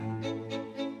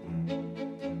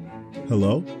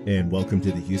Hello, and welcome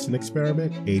to the Houston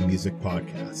Experiment, a music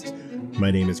podcast. My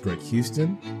name is Greg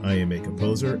Houston. I am a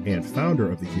composer and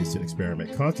founder of the Houston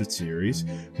Experiment Concert Series,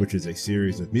 which is a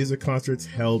series of music concerts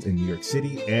held in New York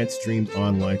City and streamed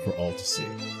online for all to see.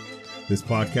 This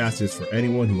podcast is for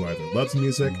anyone who either loves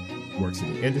music, works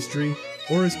in the industry,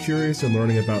 or is curious in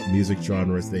learning about music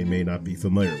genres they may not be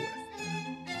familiar with.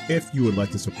 If you would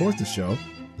like to support the show,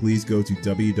 please go to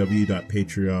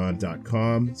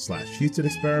www.patreon.com/Houston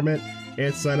Experiment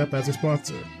and sign up as a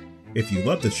sponsor. If you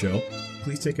love the show,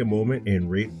 please take a moment and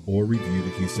rate or review the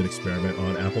Houston Experiment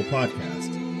on Apple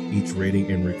Podcasts. Each rating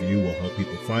and review will help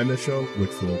people find the show,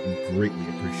 which will be greatly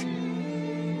appreciated.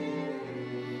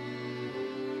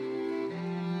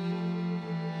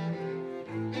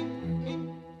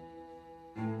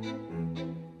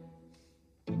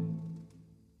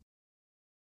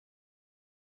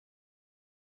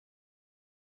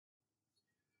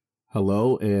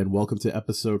 Hello, and welcome to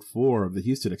episode 4 of the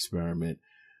Houston Experiment.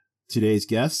 Today's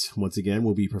guest, once again,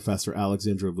 will be Professor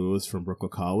Alexandra Lewis from Brooklyn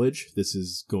College. This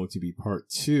is going to be part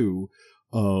 2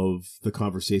 of the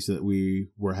conversation that we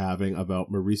were having about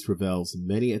Maurice Ravel's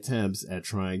many attempts at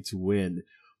trying to win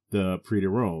the Prix de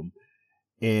Rome.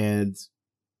 And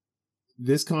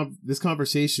this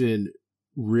conversation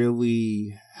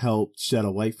really helped shed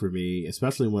a light for me,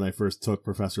 especially when I first took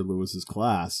Professor Lewis's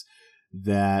class,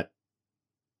 that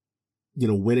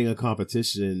winning a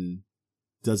competition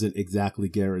doesn't exactly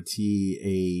guarantee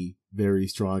a very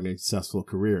strong and successful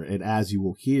career. And as you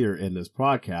will hear in this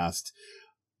podcast,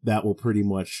 that will pretty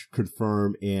much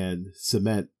confirm and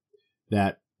cement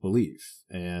that belief.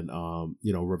 And,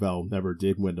 Ravel never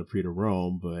did win the Prix de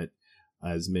Rome, but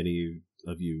as many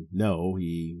of you know,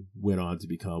 he went on to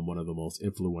become one of the most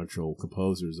influential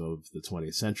composers of the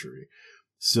 20th century.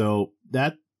 So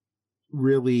that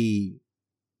really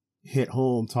hit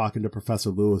home talking to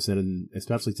Professor Lewis and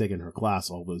especially taking her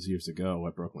class all those years ago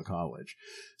at Brooklyn College.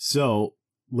 So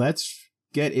let's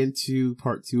get into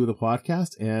part 2 of the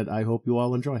podcast, and I hope you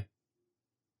all enjoy.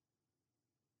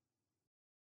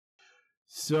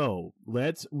 So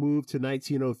let's move to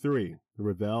 1903.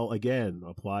 Ravel again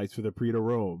applies for the Prix de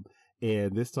Rome,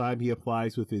 and this time he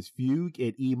applies with his fugue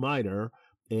in E minor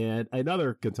and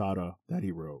another cantata that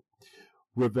he wrote.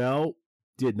 Ravel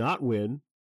did not win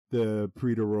the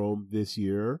Prix de Rome this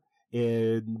year,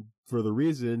 and for the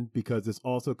reason because this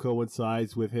also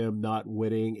coincides with him not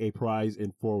winning a prize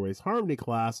in four-ways harmony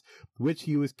class, which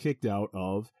he was kicked out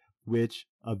of, which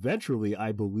eventually,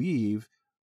 I believe,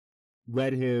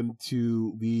 led him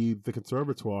to leave the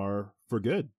conservatoire for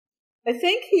good. I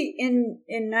think he in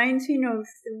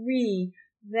 1903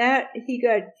 that he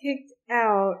got kicked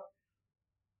out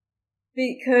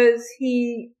because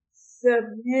he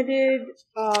submitted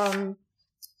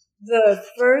the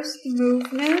first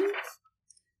movement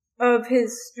of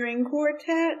his string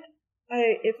quartet,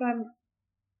 I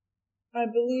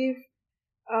believe,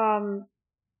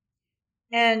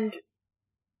 and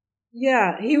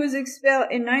yeah, he was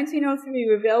expelled in 1903.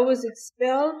 Ravel was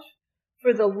expelled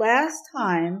for the last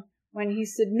time when he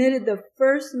submitted the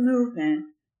first movement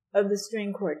of the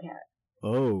string quartet.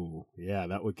 Oh, yeah,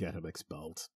 that would get him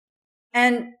expelled.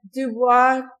 And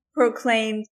Dubois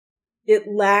proclaimed it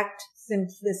lacked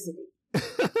simplicity.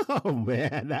 Oh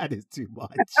man, that is too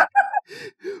much.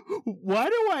 Why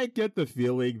do I get the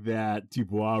feeling that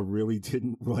Dubois really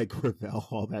didn't like Ravel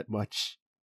all that much?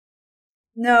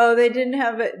 No, they didn't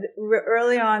have it.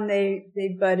 Early on, they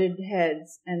butted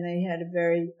heads, and they had a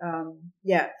very,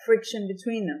 friction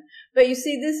between them. But you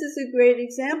see, this is a great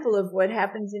example of what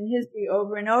happens in history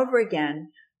over and over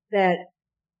again, that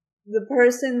the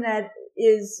person that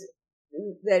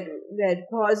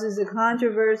causes a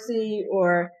controversy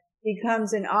or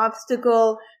becomes an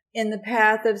obstacle in the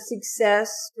path of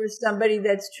success for somebody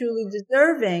that's truly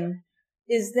deserving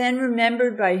is then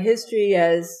remembered by history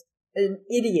as an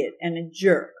idiot and a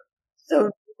jerk.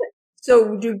 So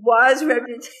Dubois'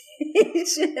 reputation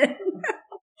is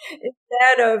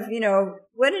that of,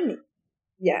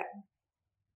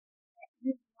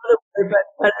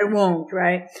 but I won't,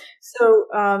 right? So,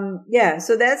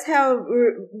 so that's how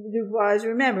Dubois is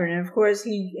remembered. And of course,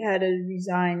 he had to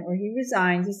resign, or he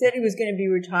resigned. He said he was going to be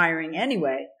retiring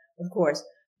anyway, of course,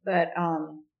 but,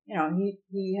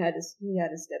 he had to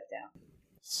step down.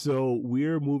 So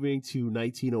we're moving to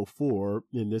 1904,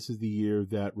 and this is the year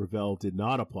that Ravel did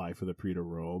not apply for the Prix de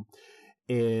Rome.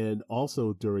 And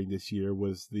also during this year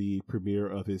was the premiere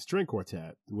of his string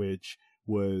quartet, which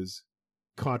was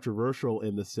controversial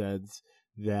in the sense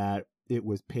that it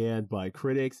was panned by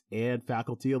critics and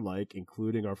faculty alike,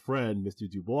 including our friend, Mr.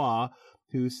 Dubois,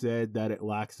 who said that it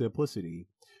lacked simplicity.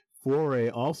 Fauré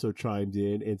also chimed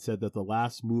in and said that the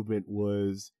last movement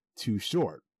was too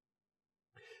short.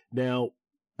 Now,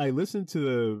 I listened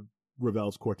to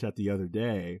Ravel's quartet the other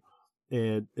day,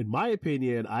 and in my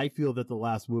opinion, I feel that the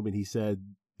last movement he said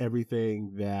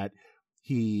everything that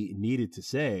he needed to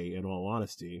say, in all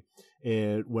honesty.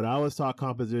 And when I was taught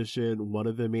composition, one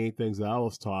of the main things that I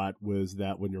was taught was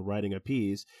that when you're writing a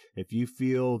piece, if you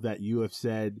feel that you have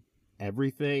said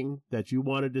everything that you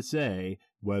wanted to say,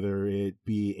 whether it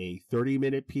be a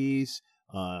 30-minute piece,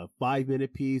 a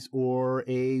 5-minute piece, or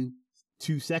a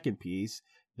 2-second piece,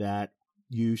 that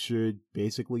you should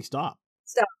basically stop.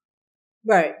 Stop.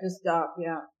 Right, just stop,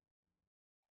 yeah.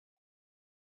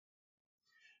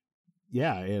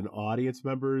 Yeah, and audience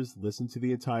members listen to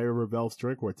the entire Ravel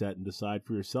string quartet and decide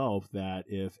for yourself that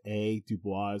if A,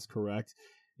 Dubois is correct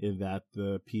in that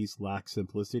the piece lacks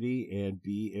simplicity, and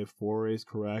B, if Fauré is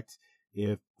correct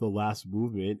if the last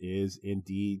movement is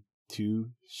indeed too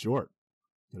short.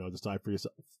 Decide for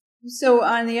yourself. So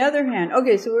on the other hand,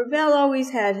 okay, so Ravel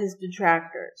always had his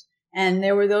detractors, and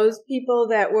there were those people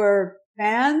that were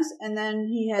fans, and then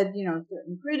he had,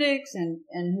 certain critics and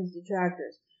his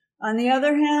detractors. On the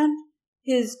other hand,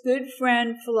 his good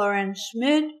friend Florent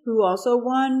Schmidt, who also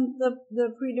won the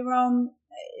Prix de Rome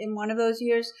in one of those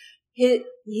years,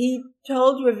 he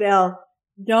told Ravel,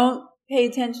 don't pay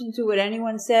attention to what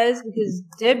anyone says, because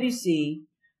Debussy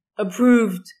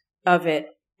approved of it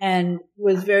and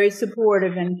was very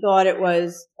supportive and thought it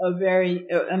was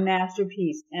a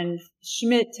masterpiece. And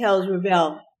Schmidt tells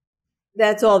Ravel,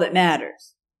 that's all that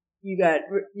matters. You got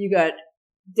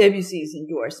Debussy's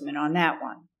endorsement on that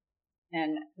one.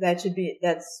 And that's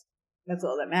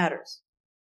all that matters.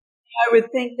 I would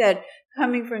think that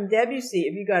coming from Debussy,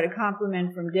 if you got a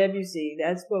compliment from Debussy,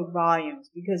 that spoke volumes,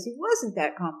 because he wasn't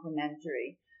that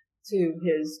complimentary to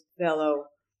his fellow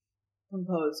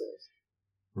composers.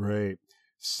 Right.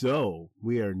 So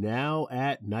we are now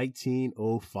at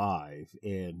 1905,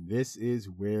 and this is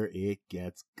where it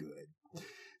gets good.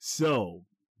 So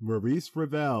Maurice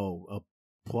Ravel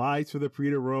applies for the Prix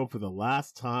de Rome for the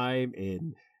last time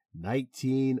in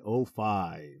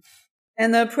 1905.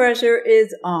 And the pressure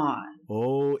is on.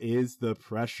 Oh, is the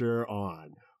pressure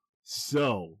on.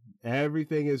 So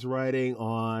everything is riding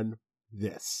on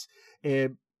this.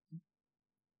 And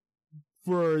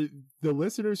for the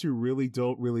listeners who really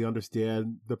don't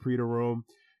understand the Prix de Rome,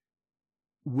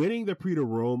 winning the Prix de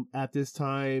Rome at this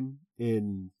time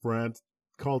in France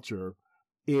culture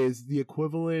is the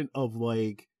equivalent of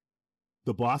like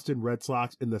the Boston Red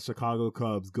Sox and the Chicago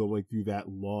Cubs going through that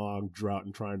long drought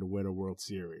and trying to win a World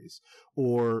Series.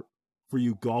 Or for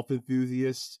you golf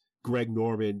enthusiasts, Greg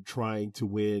Norman trying to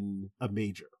win a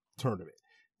major tournament.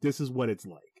 This is what it's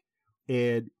like.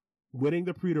 And winning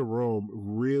the Prix de Rome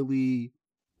really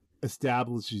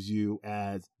establishes you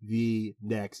as the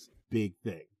next big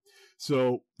thing.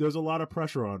 So there's a lot of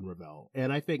pressure on Ravel.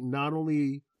 And I think not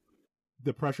only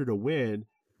the pressure to win,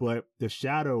 but the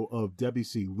shadow of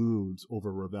Debussy looms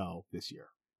over Ravel this year.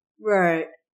 Right.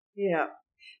 Yeah.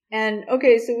 And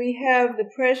okay, so we have the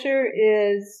pressure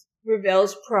is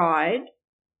Ravel's pride,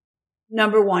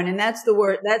 number one, and that's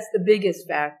the biggest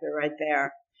factor right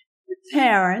there. The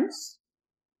parents.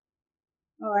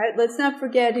 All right, let's not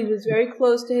forget he was very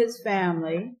close to his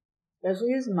family,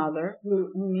 especially his mother,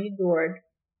 whom he adored.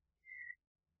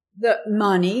 The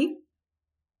money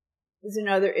is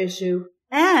another issue,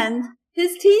 and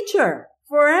his teacher,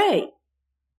 Fauré.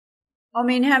 I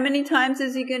mean, how many times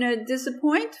is he going to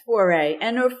disappoint Fauré?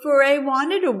 And Fauré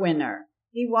wanted a winner.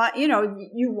 If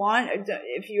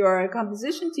you're a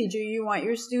composition teacher, you want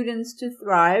your students to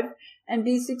thrive and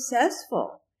be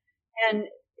successful. And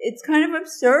it's kind of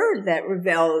absurd that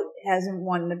Ravel hasn't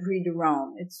won the Prix de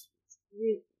Rome. It's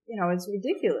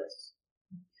ridiculous.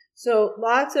 So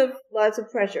lots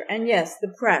of pressure. And yes,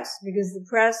 the press, because the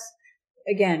press,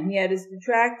 again, he had his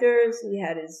detractors, he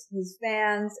had his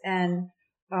fans, and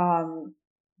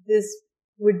this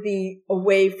would be a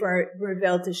way for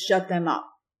Ravel to shut them up.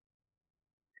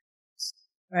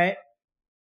 Right?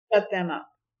 Shut them up.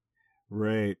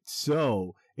 Right.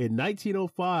 So in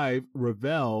 1905,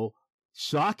 Ravel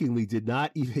shockingly did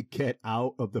not even get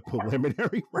out of the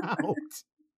preliminary round.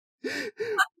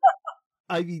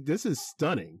 I mean, this is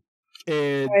stunning.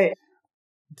 And right.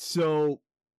 So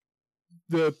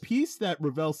the piece that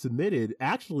Ravel submitted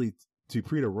actually to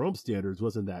Prix de Rome standards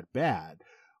wasn't that bad.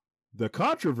 The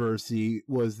controversy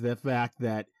was the fact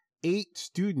that 8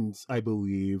 students, I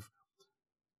believe,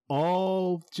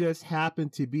 all just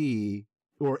happened to be,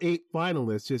 or 8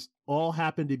 finalists just all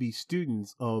happened to be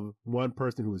students of one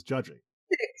person who was judging.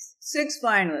 6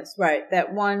 finalists, right.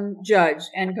 That one judge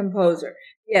and composer.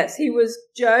 Yes, he was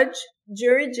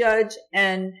jury, judge,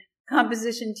 and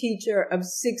composition teacher of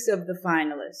 6 of the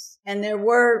finalists. And there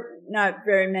were not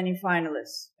very many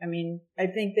finalists. I mean, I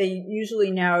think they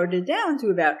usually narrowed it down to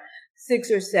about 6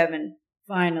 or 7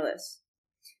 finalists.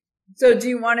 So do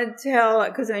you want to tell,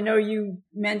 because I know you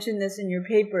mentioned this in your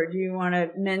paper, do you want to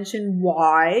mention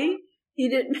why he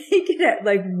didn't make it?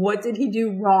 Like, what did he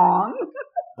do wrong?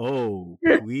 Oh,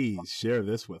 please share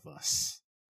this with us.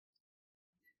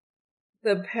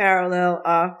 The parallel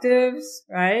octaves,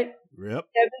 right? Yep.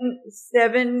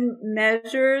 7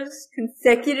 measures,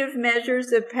 consecutive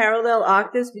measures of parallel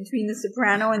octaves between the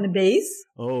soprano and the bass.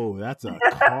 Oh, that's a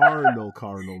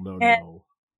cardinal no.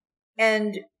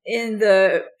 And in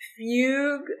the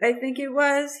fugue, I think it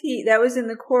was, that was in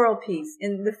the choral piece.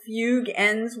 And the fugue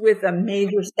ends with a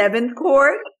major 7th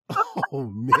chord.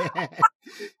 Oh, man.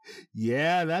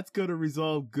 Yeah, that's going to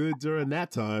resolve good during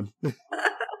that time.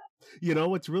 You know,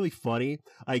 what's really funny?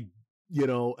 I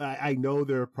know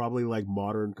there are probably like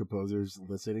modern composers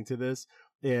listening to this,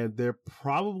 and they're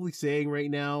probably saying right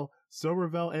now, so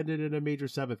Ravel ended in a major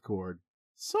 7th chord.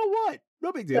 So what?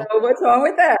 No big deal. So what's wrong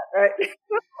with that, right?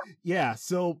 Yeah,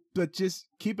 but just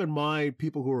keep in mind,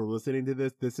 people who are listening to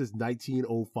this is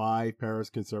 1905 Paris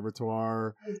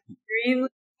Conservatoire. Extremely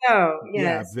so, yes.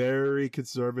 Yeah, very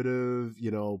conservative,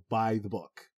 by the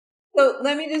book. So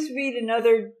let me just read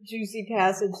another juicy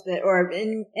passage or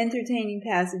an entertaining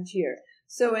passage here.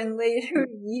 So in later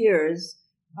years,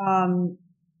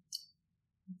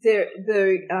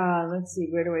 let's see,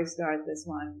 where do I start this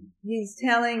one?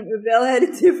 Ravel had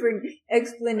a different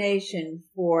explanation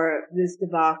for this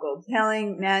debacle,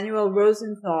 telling Manuel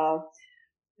Rosenthal,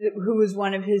 who was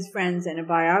one of his friends and a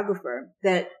biographer,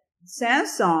 that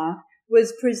Saint-Saëns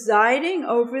was presiding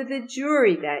over the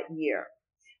jury that year,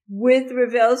 with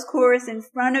Ravel's chorus in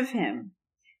front of him.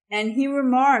 And he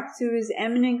remarked to his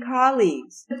eminent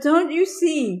colleagues, "Don't you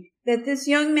see that this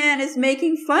young man is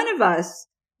making fun of us?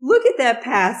 Look at that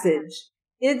passage."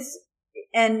 This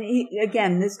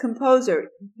composer,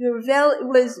 Ravel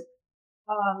was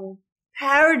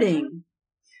parroting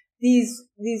these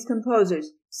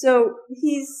composers. So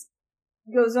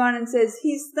goes on and says,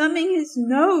 he's thumbing his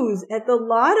nose at the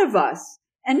lot of us.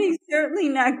 And he's certainly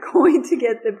not going to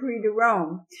get the Prix de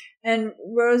Rome. And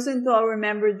Rosenthal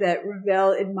remembered that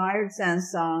Ravel admired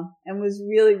Saint-Saëns and was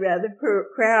really rather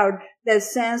proud that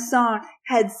Saint-Saëns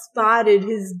had spotted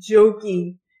his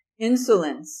jokey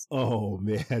insolence. Oh,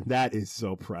 man, that is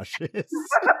so precious.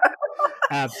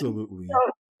 Absolutely.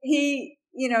 So he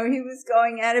was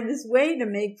going out of his way to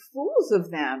make fools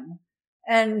of them.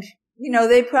 And,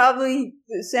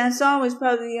 Saint-Saëns was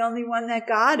probably the only one that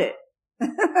got it.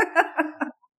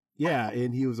 Yeah,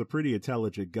 and he was a pretty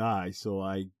intelligent guy, so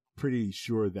I'm pretty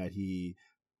sure that he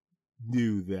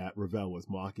knew that Ravel was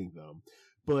mocking them.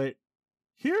 But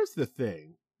here's the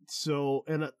thing. So,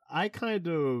 and I kind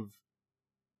of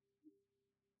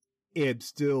am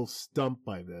still stumped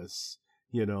by this,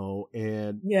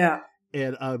 and yeah,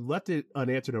 and I left it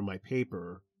unanswered on my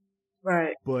paper.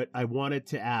 Right. But I wanted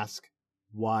to ask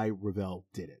why Ravel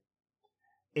did it.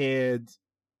 And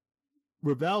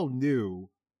Ravel knew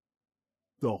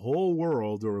the whole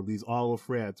world, or at least all of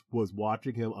France, was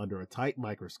watching him under a tight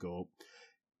microscope.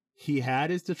 He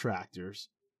had his detractors.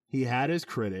 He had his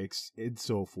critics and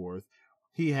so forth.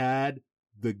 He had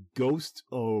the ghost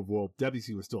of,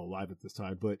 Debussy was still alive at this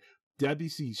time, but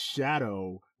Debussy's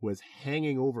shadow was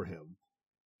hanging over him.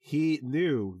 He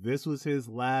knew this was his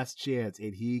last chance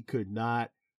and he could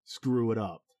not screw it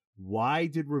up. Why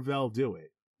did Ravel do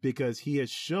it? Because he has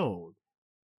shown,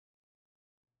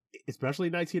 especially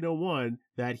in 1901,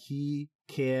 that he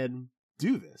can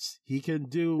do this. He could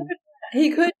do.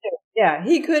 Yeah,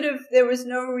 he could have. There was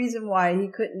no reason why he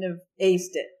couldn't have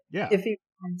aced it. Yeah. If he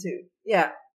wanted to.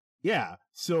 Yeah. Yeah.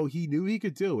 So he knew he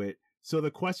could do it. So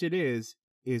the question is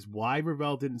why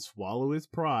Ravel didn't swallow his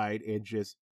pride and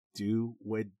just do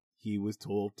what he was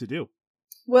told to do.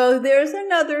 Well, there's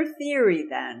another theory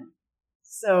then.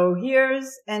 So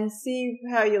see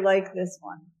how you like this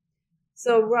one.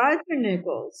 So Roger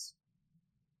Nichols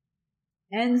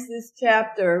ends this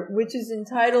chapter, which is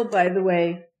entitled, by the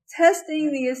way,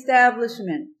 Testing the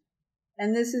Establishment.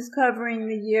 And this is covering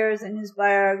the years in his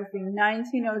biography,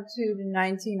 1902 to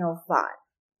 1905.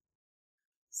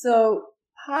 So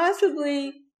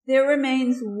possibly there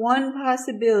remains one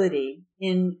possibility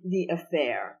in the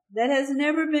affair that has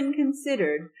never been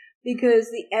considered because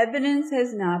the evidence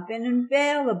has not been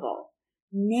available,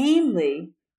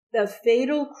 namely the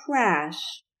fatal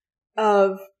crash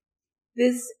of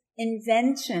this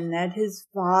invention that his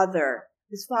father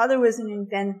was an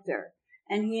inventor,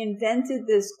 and he invented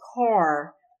this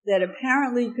car that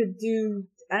apparently could do,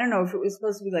 I don't know if it was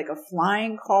supposed to be like a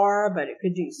flying car, but it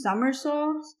could do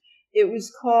somersaults. It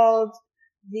was called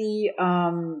the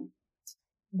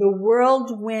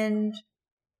whirlwind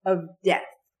of death.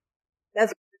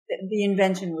 That's what the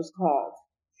invention was called.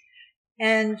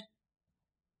 And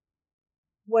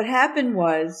what happened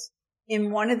was,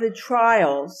 in one of the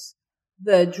trials,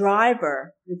 the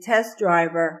test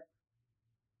driver,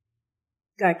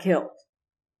 got killed.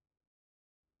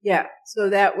 Yeah, so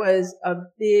that was a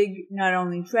big, not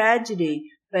only tragedy,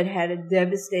 but had a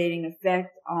devastating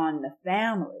effect on the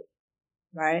family,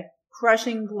 right?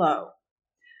 Crushing blow.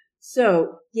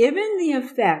 So, given the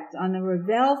effect on the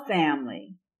Ravel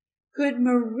family, could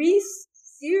Maurice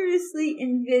seriously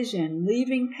envision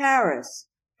leaving Paris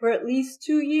for at least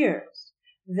 2 years?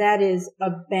 That is,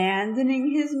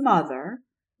 abandoning his mother,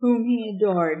 whom he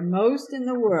adored most in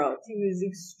the world. He was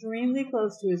extremely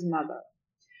close to his mother.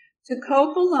 To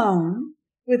cope alone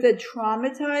with a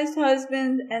traumatized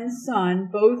husband and son,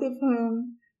 both of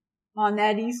whom on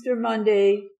that Easter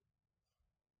Monday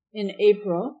in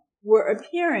April were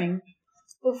appearing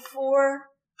before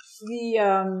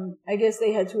I guess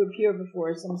they had to appear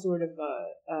before some sort of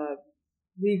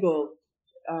legal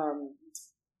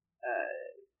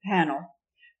panel,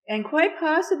 and quite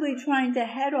possibly trying to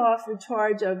head off the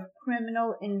charge of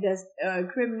criminal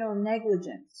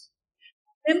negligence.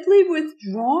 Simply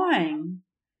withdrawing.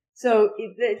 So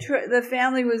the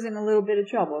family was in a little bit of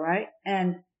trouble, right?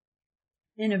 And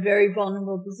in a very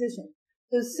vulnerable position.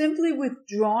 So simply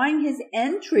withdrawing his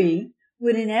entry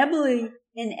would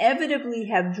inevitably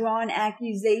have drawn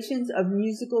accusations of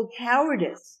musical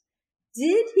cowardice.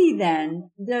 Did he then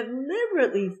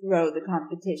deliberately throw the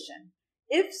competition?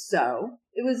 If so,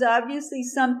 it was obviously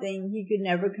something he could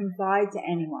never confide to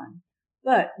anyone.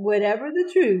 But whatever the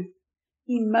truth,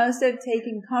 he must have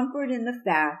taken comfort in the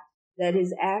fact that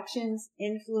his actions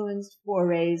influenced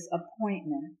Fauré's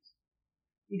appointment.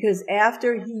 Because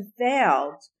after he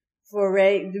failed,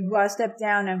 Dubois stepped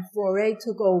down and Fauré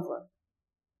took over.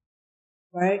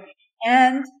 Right?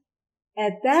 And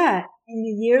at that, in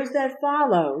the years that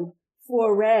followed,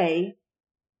 Fauré,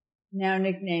 now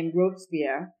nicknamed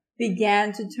Robespierre,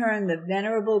 began to turn the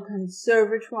venerable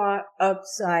conservatoire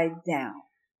upside down.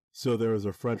 So there was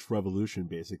a French Revolution,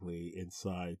 basically,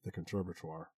 inside the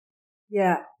conservatoire.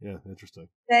 Yeah. Yeah, interesting.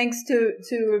 Thanks to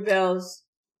Ravel's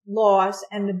loss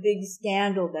and the big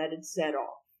scandal that it set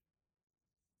off.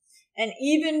 And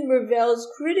even Ravel's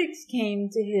critics came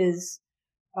to his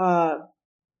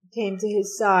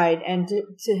side and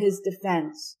to his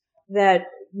defense. That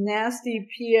nasty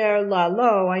Pierre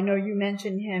Lalo, I know you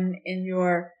mentioned him in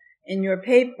your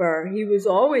paper. He was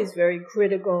always very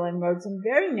critical and wrote some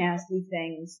very nasty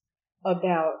things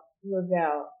about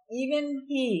Ravel. Even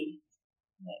he,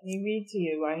 let me read to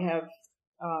you. I have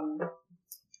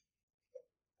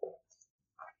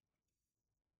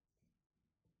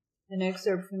an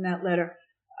excerpt from that letter.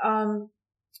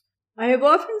 I have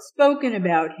often spoken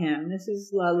about him, this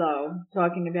is Lalo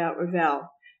talking about Ravel,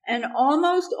 and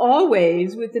almost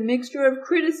always with a mixture of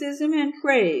criticism and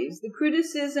praise, the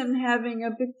criticism having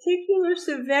a particular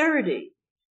severity.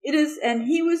 And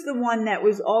he was the one that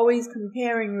was always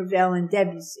comparing Ravel and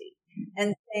Debussy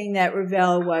and saying that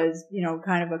Ravel was,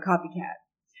 kind of a copycat.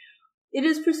 It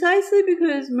is precisely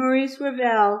because Maurice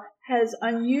Ravel has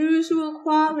unusual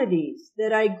qualities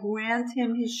that I grant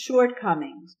him his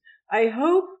shortcomings. I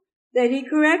hope that he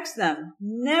corrects them.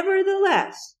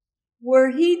 Nevertheless,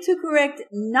 were he to correct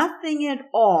nothing at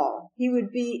all, he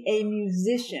would be a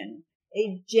musician,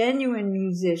 a genuine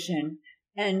musician,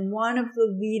 and one of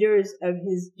the leaders of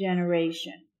his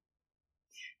generation.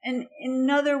 And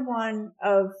another one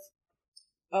of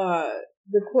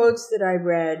the quotes that I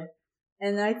read,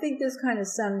 and I think this kind of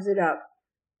sums it up.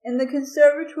 In the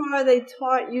conservatoire, they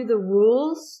taught you the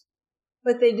rules,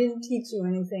 but they didn't teach you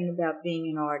anything about being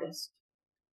an artist.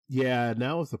 Yeah,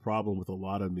 now is the problem with a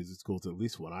lot of music schools, at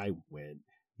least when I went.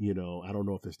 I don't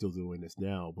know if they're still doing this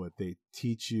now, but they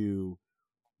teach you,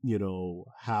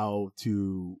 how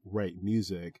to write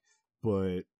music,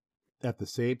 but at the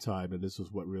same time, and this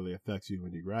is what really affects you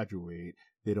when you graduate,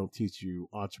 they don't teach you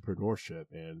entrepreneurship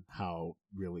and how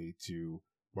really to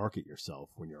market yourself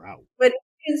when you're out. But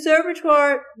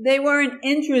conservatoire, they weren't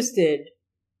interested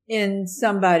in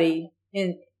somebody,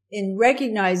 in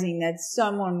recognizing that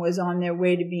someone was on their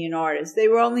way to be an artist. They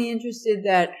were only interested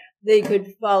that they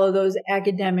could follow those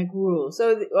academic rules.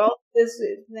 So all this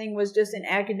thing was just an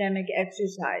academic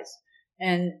exercise,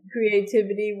 and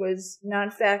creativity was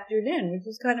not factored in, which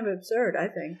is kind of absurd, I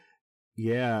think.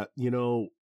 Yeah,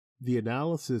 the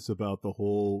analysis about the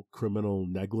whole criminal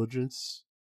negligence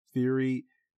theory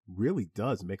really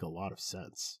does make a lot of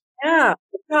sense. Yeah,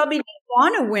 he probably didn't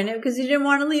want to win it because he didn't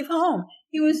want to leave home.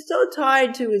 He was so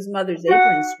tied to his mother's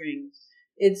apron strings.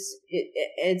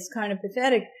 it's kind of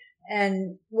pathetic.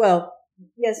 And well,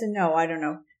 yes and no, I don't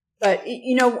know. But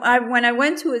when I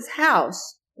went to his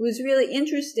house, it was really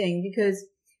interesting because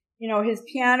his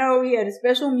piano, he had a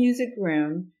special music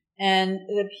room, and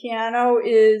the piano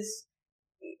is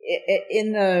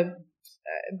in the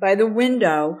by the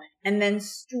window, and then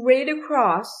straight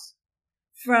across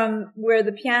from where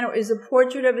the piano is a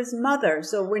portrait of his mother.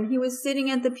 So when he was sitting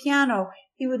at the piano,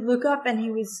 he would look up and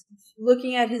he was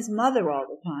looking at his mother all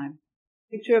the time.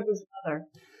 Picture of his mother.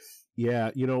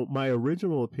 Yeah, my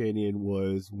original opinion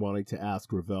was wanting to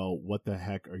ask Ravel, what the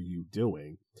heck are you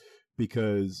doing?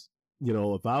 Because,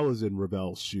 if I was in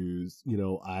Ravel's shoes,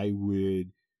 I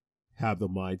would have the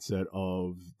mindset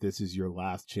of, this is your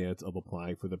last chance of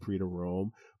applying for the Prix de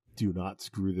Rome. Do not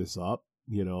screw this up.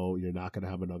 You're not going to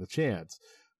have another chance.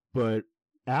 But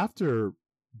after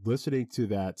listening to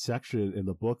that section in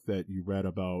the book that you read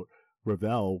about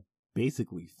Ravel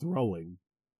basically throwing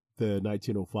the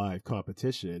 1905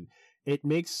 competition, it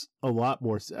makes a lot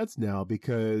more sense now,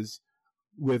 because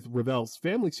with Ravel's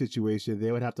family situation,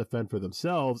 they would have to fend for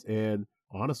themselves, and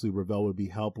honestly, Ravel would be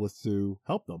helpless to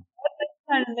help them.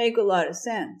 That kind of make a lot of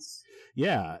sense.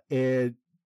 Yeah, and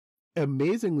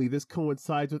amazingly, this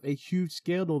coincides with a huge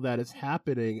scandal that is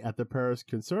happening at the Paris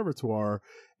Conservatoire,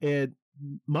 and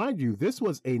mind you, this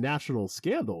was a national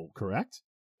scandal, correct?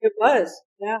 It was,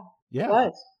 yeah. Yeah. It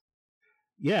was.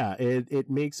 Yeah, it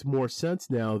makes more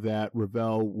sense now that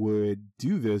Ravel would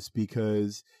do this,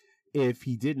 because if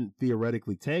he didn't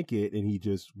theoretically tank it and he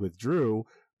just withdrew,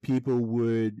 people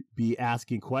would be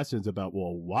asking questions about,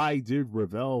 well, why did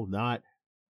Ravel not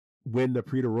win the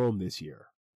Prix de Rome this year?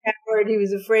 Or he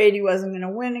was afraid he wasn't going to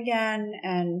win again,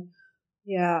 and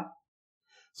yeah.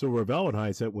 So Ravel, in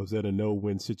hindsight, was in a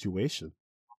no-win situation.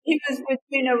 He was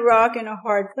between a rock and a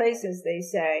hard place, as they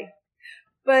say.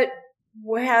 But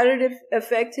how did it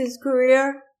affect his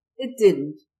career? It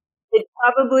didn't. It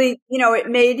probably, it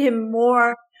made him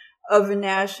more of a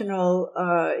national,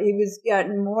 he was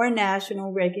gotten more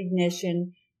national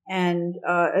recognition, and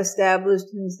established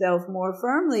himself more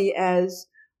firmly as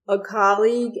a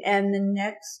colleague and the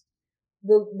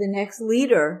next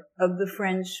leader of the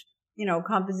French,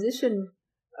 composition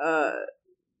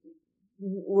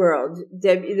world.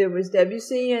 There was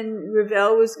Debussy, and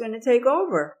Ravel was going to take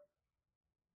over.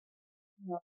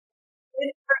 It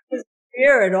didn't hurt his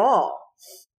career at all.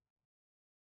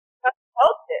 It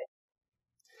helped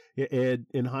it. And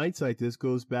in hindsight, this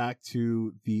goes back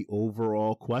to the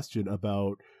overall question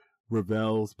about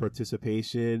Ravel's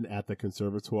participation at the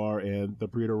Conservatoire and the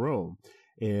Prix de Rome.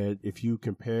 And if you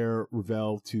compare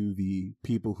Ravel to the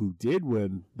people who did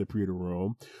win the Prix de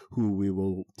Rome, who we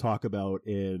will talk about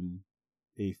in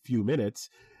a few minutes,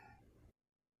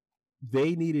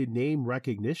 they needed name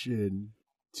recognition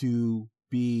to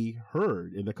be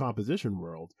heard in the composition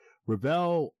world.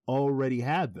 Ravel already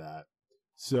had that.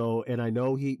 So, and I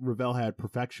know Ravel had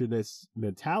perfectionist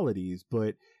mentalities,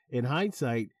 but in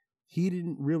hindsight, he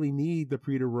didn't really need the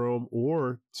Prix de Rome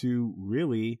or to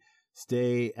really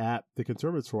stay at the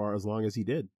Conservatoire as long as he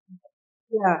did.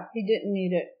 Yeah, he didn't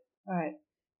need it. Right.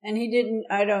 And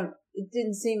it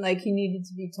didn't seem like he needed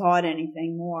to be taught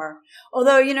anything more.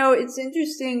 Although, it's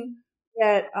interesting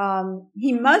that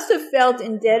he must have felt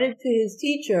indebted to his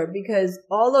teacher, because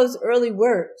all those early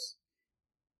works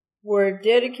were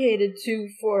dedicated to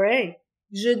Fauré.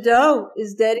 Jadot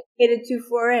is dedicated to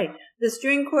Fauré. The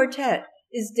string quartet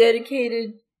is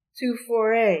dedicated to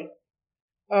Fauré.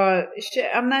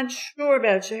 I'm not sure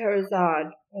about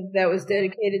Scheherazade, if that was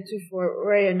dedicated to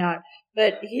Fauré or not,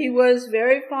 but he was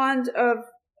very fond of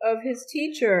his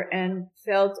teacher and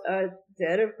felt a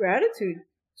debt of gratitude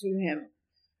to him.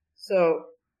 So,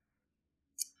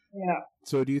 yeah.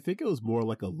 So do you think it was more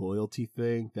like a loyalty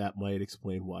thing that might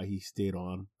explain why he stayed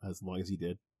on as long as he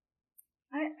did?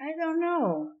 I don't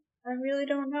know. I really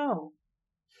don't know.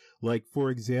 Like, for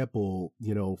example,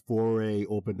 Fauré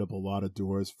opened up a lot of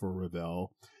doors for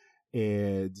Ravel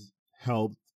and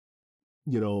helped,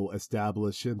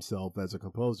 establish himself as a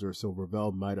composer. So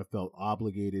Ravel might have felt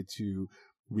obligated to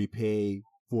repay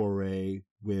Fauré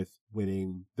with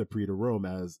winning the Prix de Rome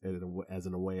as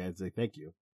in a way as a thank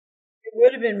you. It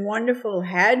would have been wonderful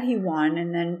had he won,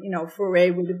 and then,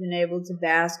 Fauré would have been able to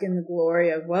bask in the glory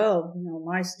of, well,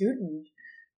 my student,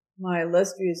 my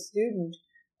illustrious student,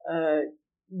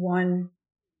 won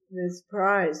this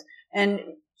prize. And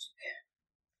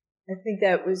I think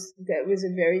that was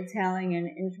a very telling and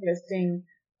interesting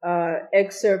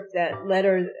excerpt, that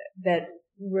letter that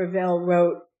Ravel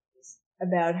wrote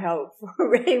about how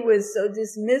Fauré was so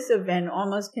dismissive and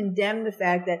almost condemned the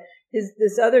fact that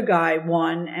this other guy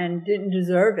won and didn't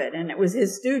deserve it, and it was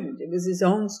his student. It was his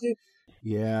own student.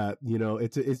 Yeah,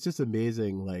 it's just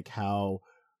amazing, like how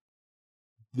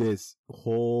this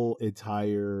whole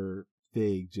entire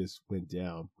thing just went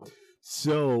down.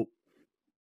 So,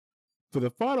 for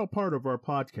the final part of our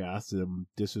podcast, and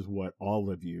this is what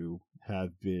all of you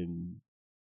have been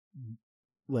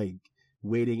like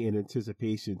waiting in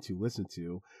anticipation to listen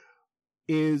to,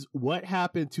 is what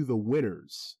happened to the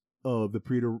winners of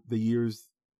the years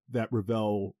that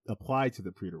Ravel applied to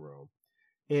the Prix de Rome.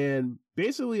 And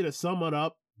basically, to sum it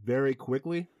up very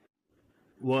quickly,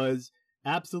 was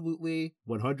absolutely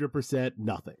 100%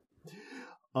 nothing.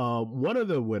 One of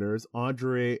the winners,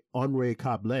 Henri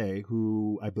Cablet,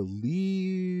 who I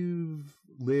believe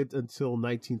lived until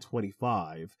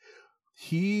 1925,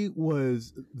 he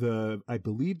was I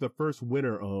believe, the first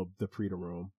winner of the Prix de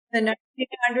Rome. The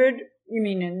 1900? You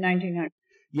mean in 1900?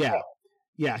 Yeah.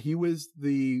 Yeah, he was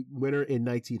the winner in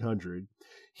 1900.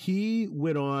 He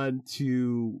went on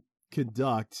to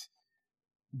conduct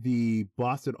the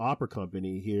Boston Opera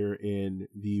Company here in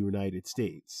the United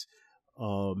States.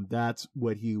 That's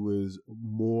what he was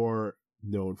more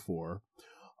known for.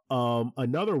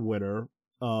 Another winner,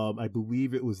 I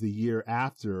believe it was the year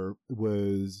after,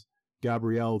 was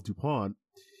Gabriel Dupont.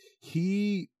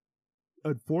 He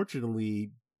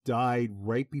unfortunately died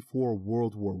right before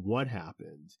World War I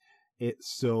happened.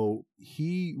 So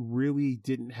he really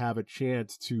didn't have a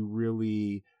chance to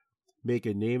really make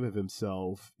a name of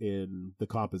himself in the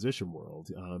composition world.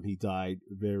 He died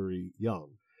very young.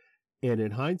 And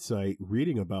in hindsight,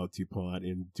 reading about Dupont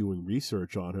and doing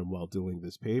research on him while doing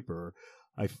this paper,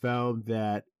 I found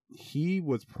that he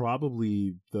was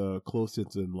probably the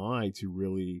closest in line to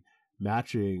really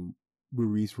matching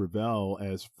Maurice Ravel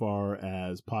as far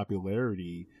as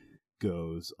popularity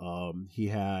goes. He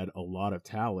had a lot of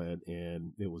talent,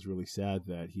 and it was really sad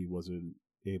that he wasn't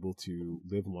able to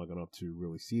live long enough to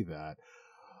really see that.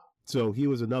 So he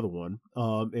was another one.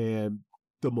 And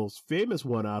the most famous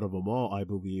one out of them all, I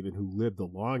believe, and who lived the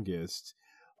longest,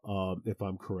 if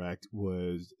I'm correct,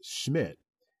 was Schmidt.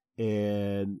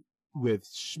 And with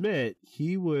Schmidt,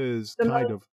 he was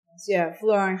Florence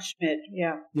Schmidt.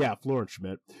 Yeah, Florence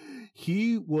Schmidt.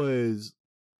 He was,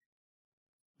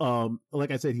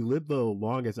 like I said, he lived the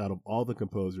longest out of all the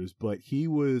composers, but he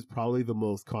was probably the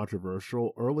most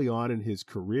controversial. Early on in his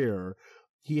career,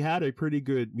 he had a pretty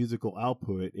good musical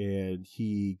output, and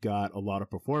he got a lot of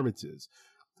performances.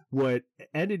 What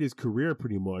ended his career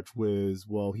pretty much was,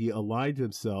 well, he aligned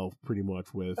himself pretty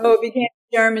much with... became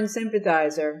a German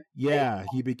sympathizer. Yeah,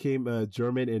 he became a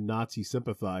German and Nazi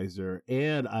sympathizer.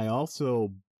 And I also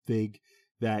think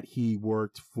that he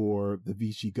worked for the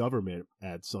Vichy government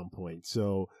at some point.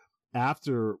 So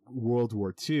after World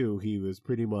War II, he was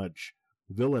pretty much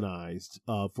villainized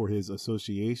for his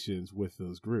associations with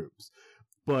those groups.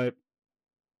 But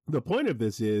the point of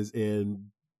this is, and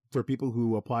for people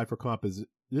who apply for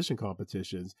composition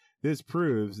competitions, this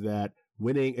proves that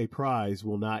winning a prize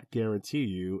will not guarantee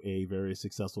you a very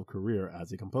successful career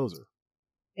as a composer.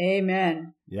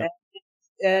 Amen. Yep.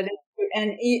 And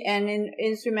in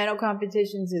instrumental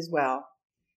competitions as well.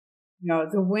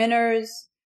 The winners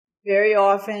very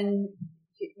often,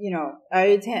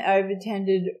 I've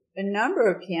attended a number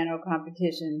of piano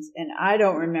competitions, and I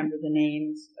don't remember the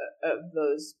names of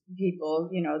those people.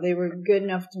 They were good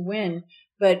enough to win,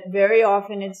 but very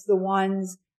often it's the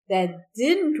ones that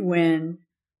didn't win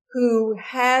who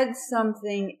had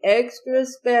something extra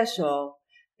special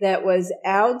that was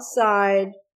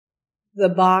outside the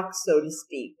box, so to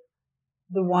speak.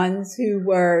 The ones who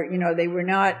were, they were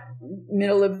not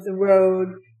middle of the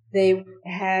road. They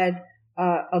had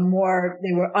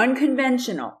they were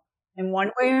unconventional in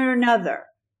one way or another.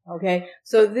 Okay.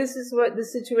 So this is what the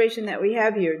situation that we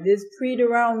have here. This Prix de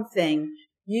Rome thing,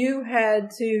 you had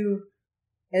to,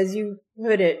 as you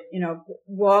put it,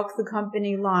 walk the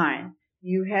company line.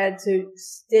 You had to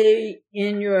stay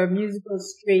in your musical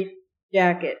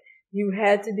straitjacket. You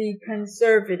had to be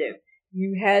conservative.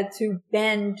 You had to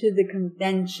bend to the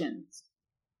conventions,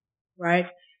 right?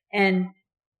 And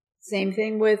same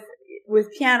thing with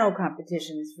piano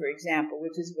competitions, for example,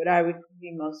 which is what I would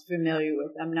be most familiar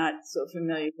with. I'm not so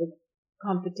familiar with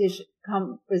composition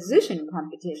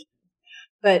competition.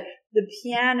 But the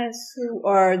pianists who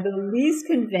are the least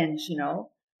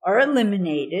conventional are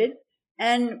eliminated,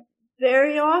 and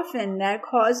very often that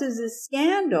causes a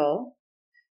scandal.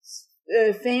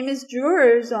 Famous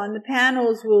jurors on the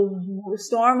panels will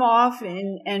storm off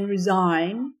and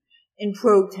resign in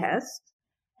protest,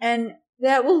 and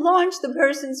that will launch the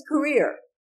person's career.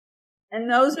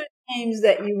 And those are the names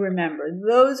that you remember.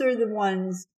 Those are the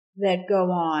ones that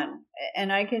go on.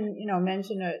 And I can,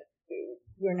 mention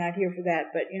we're not here for that.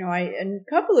 But, a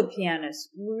couple of pianists,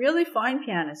 really fine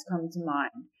pianists come to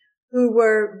mind who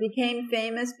became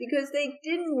famous because they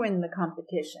didn't win the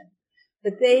competition,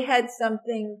 but they had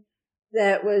something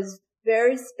that was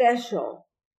very special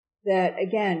that,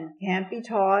 again, can't be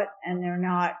taught, and they're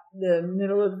not the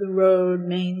middle of the road,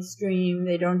 mainstream.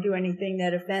 They don't do anything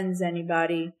that offends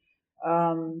anybody.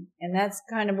 And that's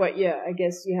kind of what I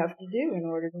guess you have to do in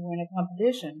order to win a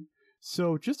competition.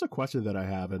 So just a question that I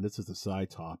have, and this is a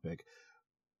side topic.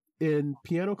 In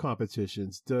piano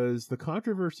competitions, does the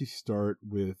controversy start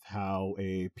with how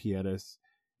a pianist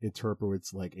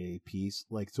interprets like a piece?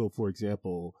 Like, so for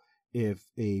example, if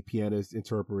a pianist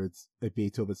interprets a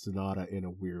Beethoven sonata in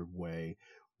a weird way,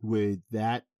 would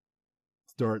that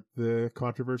start the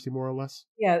controversy more or less?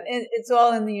 Yeah, it's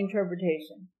all in the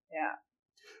interpretation. Yeah.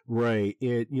 Right.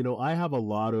 I have a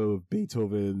lot of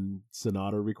Beethoven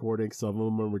sonata recordings. Some of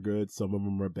them are good, some of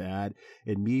them are bad.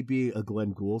 And me being a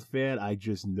Glenn Gould fan, I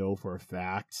just know for a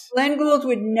fact. Glenn Gould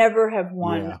would never have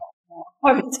won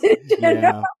competition.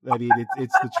 Yeah. I mean,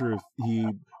 it's the truth. He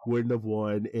wouldn't have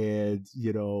won. And,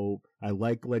 I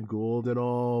like Glenn Gould and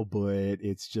all, but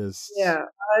it's just. Yeah,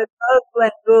 I love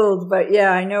Glenn Gould, but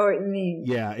yeah, I know what you mean.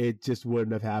 Yeah, it just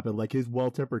wouldn't have happened. Like his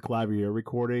Well-Tempered Clavier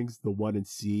recordings, the one in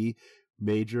C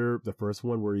major, the first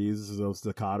one where he uses those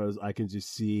staccatos, I can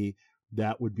just see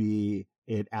that would be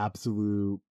an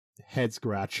absolute head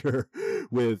scratcher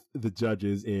with the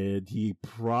judges, and he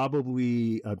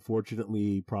probably,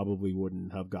 unfortunately,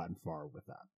 wouldn't have gotten far with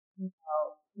that.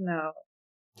 No.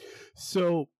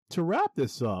 So to wrap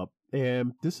this up,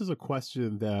 and this is a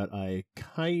question that I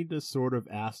kind of sort of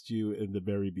asked you in the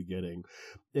very beginning.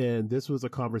 And this was a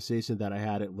conversation that I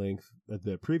had at length at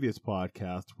the previous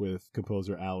podcast with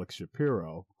composer Alex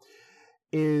Shapiro.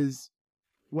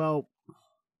 Well,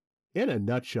 in a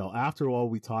nutshell, after all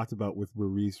we talked about with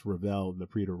Maurice Ravel and the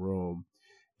Prix de Rome,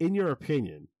 in your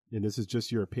opinion, and this is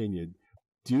just your opinion,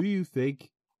 do you think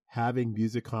having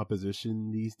music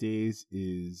composition these days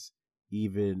is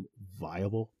even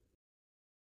viable?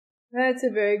 That's a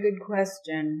very good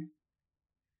question.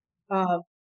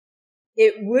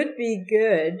 It would be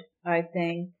good, I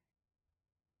think.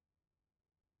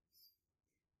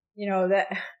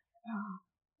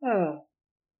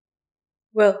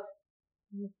 Well,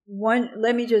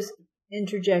 let me just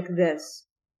interject this.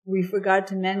 We forgot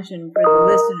to mention for the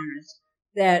listeners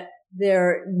that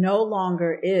there no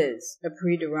longer is a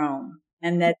Prix de Rome,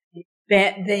 and that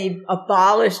they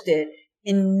abolished it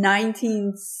in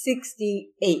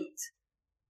 1968.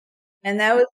 And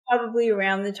that was probably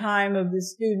around the time of the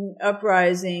student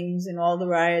uprisings and all the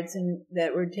riots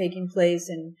that were taking place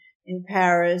in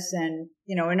Paris and,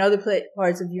 in other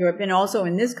parts of Europe, and also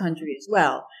in this country as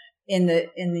well. In the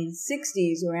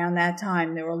 60s, around that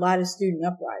time, there were a lot of student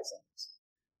uprisings.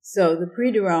 So the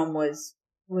Prix de Rome was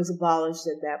abolished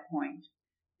at that point.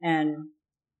 And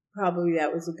probably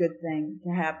that was a good thing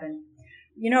to happen.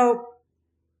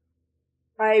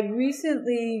 I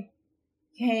recently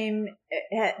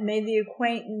made the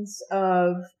acquaintance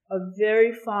of a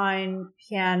very fine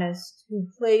pianist who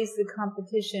plays the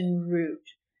competition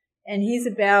route. And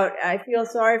I feel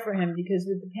sorry for him because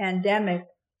with the pandemic,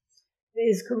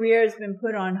 his career has been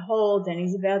put on hold and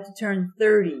he's about to turn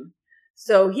 30.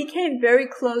 So he came very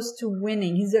close to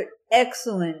winning. He's a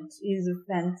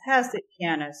fantastic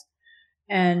pianist.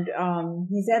 And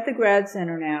he's at the grad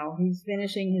center now. He's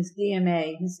finishing his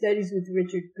DMA. He studies with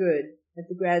Richard Good at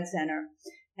the grad center.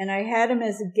 And I had him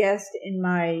as a guest in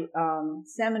my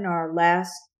seminar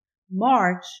last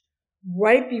March,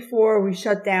 right before we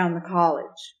shut down the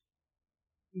college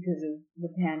because of the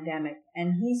pandemic.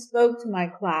 And he spoke to my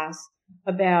class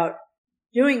about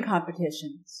doing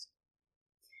competitions.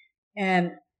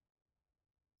 And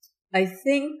I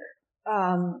think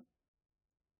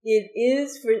it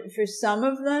is for some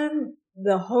of them,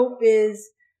 the hope is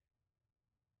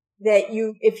that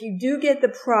if you do get the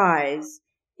prize,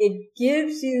 it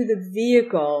gives you the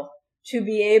vehicle to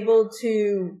be able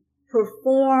to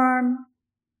perform,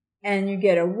 and you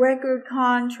get a record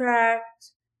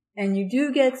contract, and you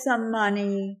do get some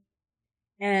money,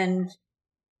 and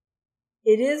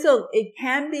it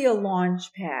can be a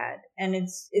launch pad, and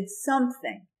it's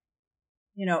something,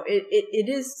 it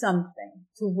is something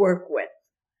to work with.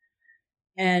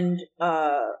 And,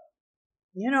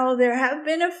 there have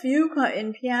been a few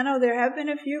in piano, there have been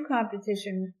a few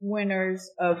competition winners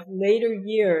of later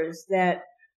years that,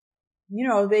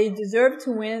 they deserve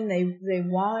to win. They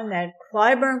won. That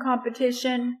Clyburn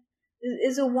competition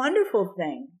is a wonderful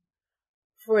thing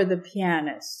for the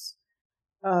pianists.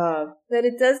 But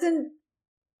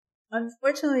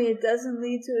unfortunately, it doesn't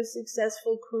lead to a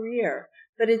successful career,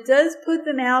 but it does put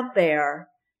them out there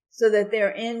so that they're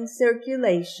in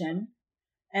circulation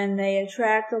and they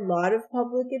attract a lot of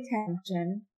public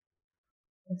attention.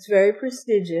 It's very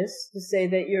prestigious to say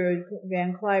that you're a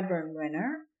Van Cliburn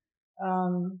winner,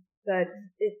 but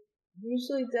it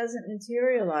usually doesn't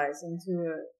materialize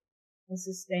into a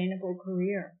sustainable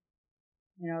career.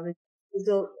 You know,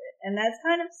 and that's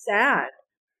kind of sad.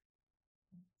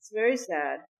 It's very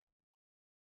sad.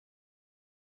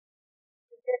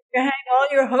 You hang all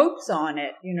your hopes on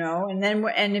it, you know,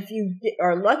 and if you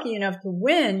are lucky enough to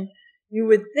win, you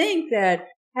would think that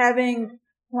having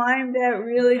climbed that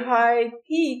really high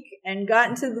peak and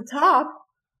gotten to the top,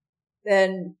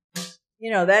 then,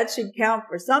 you know, that should count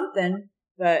for something,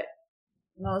 but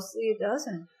mostly it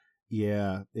doesn't.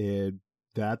 Yeah, and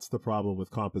that's the problem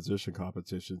with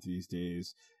competitions these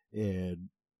days. And,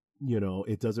 you know,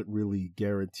 it doesn't really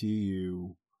guarantee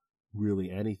you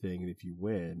really anything if you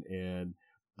win. And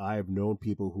I've known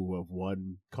people who have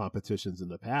won competitions in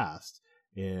the past,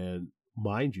 and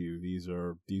mind you, these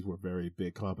were very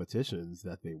big competitions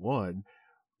that they won,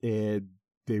 and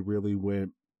they really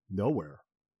went nowhere.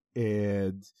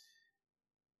 And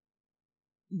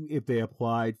if they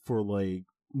applied for, like,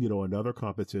 you know, another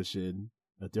competition,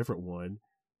 a different one,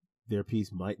 their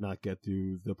piece might not get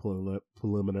through the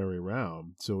preliminary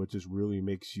round. So it just really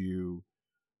makes you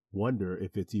wonder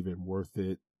if it's even worth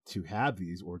it to have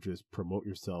these, or just promote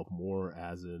yourself more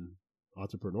as an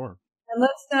entrepreneur. And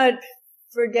let's not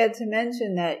forget to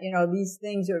mention that, you know, these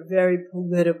things are very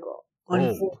political,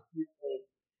 unfortunately.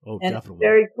 Oh, and definitely.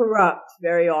 Very corrupt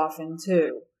very often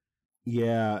too.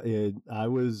 Yeah, and I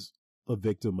was a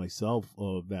victim myself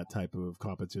of that type of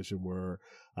competition where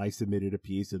I submitted a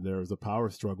piece and there was a power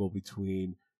struggle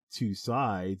between two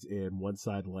sides, and one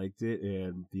side liked it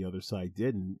and the other side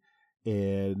didn't.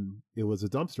 And it was a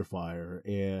dumpster fire,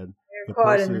 and the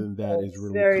person that is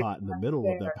really caught in the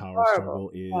middle of that power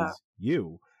struggle is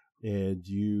you, and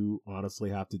you honestly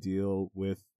have to deal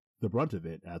with the brunt of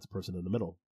it as a person in the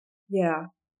middle. Yeah,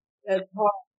 that's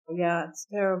horrible. Yeah, it's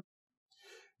terrible.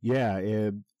 Yeah,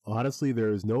 and honestly,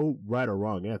 there is no right or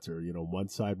wrong answer. You know, one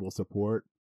side will support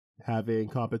having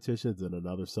competitions and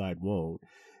another side won't.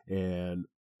 And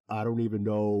I don't even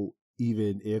know,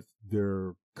 even if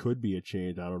there could be a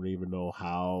change, I don't even know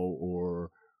how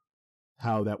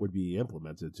that would be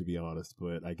implemented, to be honest.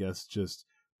 But I guess just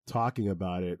talking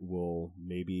about it will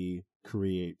maybe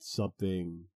create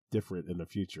something different in the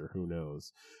future. Who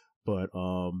knows? But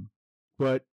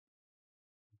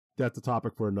that's a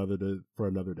topic for another day.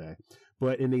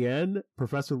 But in the end,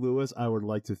 Professor Lewis, I would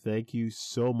like to thank you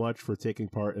so much for taking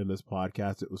part in this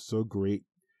podcast. It was so great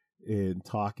in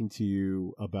talking to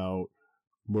you about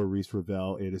Maurice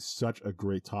Ravel. It is such a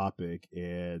great topic,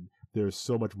 and there's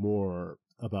so much more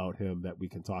about him that we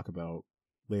can talk about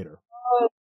later. Oh,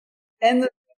 and the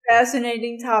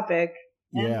fascinating topic.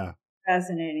 Yeah.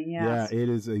 Fascinating, yes. Yeah, it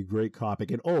is a great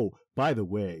topic. And oh, by the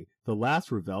way, the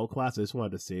last Ravel class, I just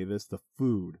wanted to say this, the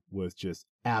food was just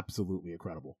absolutely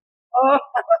incredible. Oh.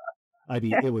 I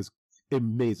mean, it was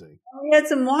amazing. We had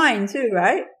some wine too,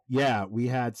 right? Yeah, we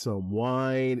had some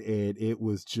wine, and it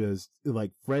was just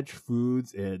like French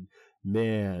foods, and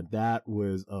man, that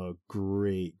was a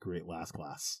great last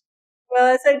class.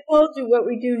 Well, as I told you, what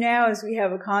we do now is we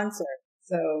have a concert.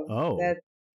 So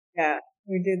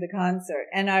we do the concert,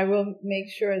 and I will make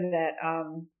sure that I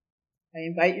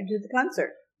invite you to the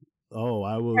concert. Oh,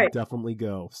 I will definitely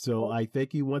go. So I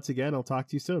thank you once again. I'll talk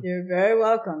to you soon. You're very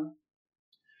welcome.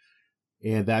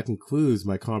 And that concludes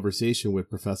my conversation with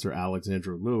Professor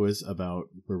Alexandra Lewis about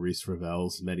Maurice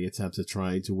Ravel's many attempts at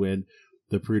trying to win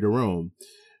the Prix de Rome.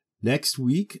 Next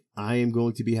week, I am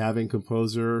going to be having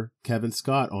composer Kevin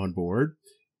Scott on board,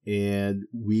 and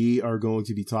we are going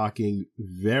to be talking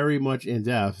very much in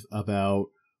depth about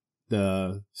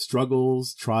the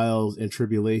struggles, trials, and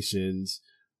tribulations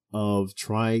of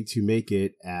trying to make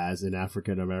it as an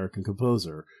African-American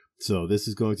composer. So this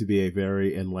is going to be a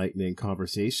very enlightening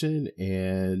conversation,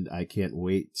 and I can't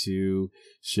wait to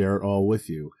share it all with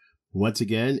you. Once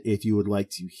again, if you would like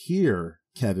to hear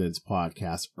Kevin's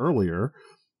podcast earlier,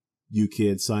 you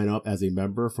can sign up as a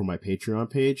member for my Patreon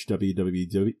page,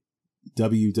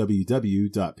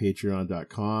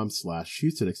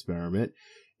 www.patreon.com/HoustonExperiment.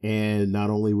 And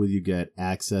not only will you get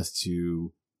access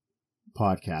to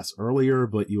podcasts earlier,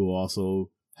 but you will also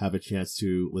have a chance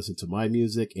to listen to my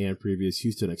music and previous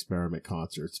Houston Experiment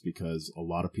concerts, because a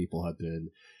lot of people have been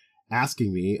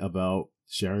asking me about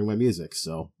sharing my music.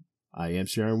 So I am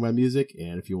sharing my music,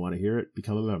 and if you want to hear it,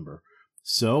 become a member.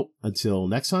 So until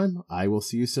next time, I will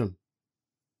see you soon.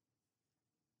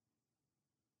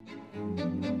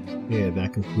 And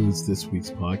that concludes this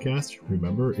week's podcast.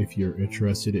 Remember, if you're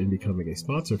interested in becoming a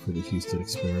sponsor for the Houston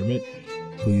Experiment,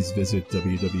 please visit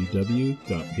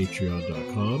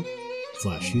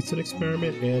www.patreon.com/Houston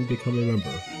Experiment and become a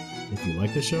member. If you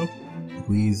like the show,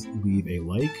 please leave a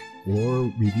like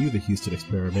or review the Houston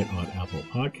Experiment on Apple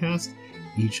Podcasts.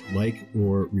 Each like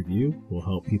or review will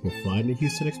help people find the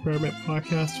Houston Experiment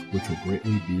podcast, which will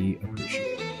greatly be appreciated.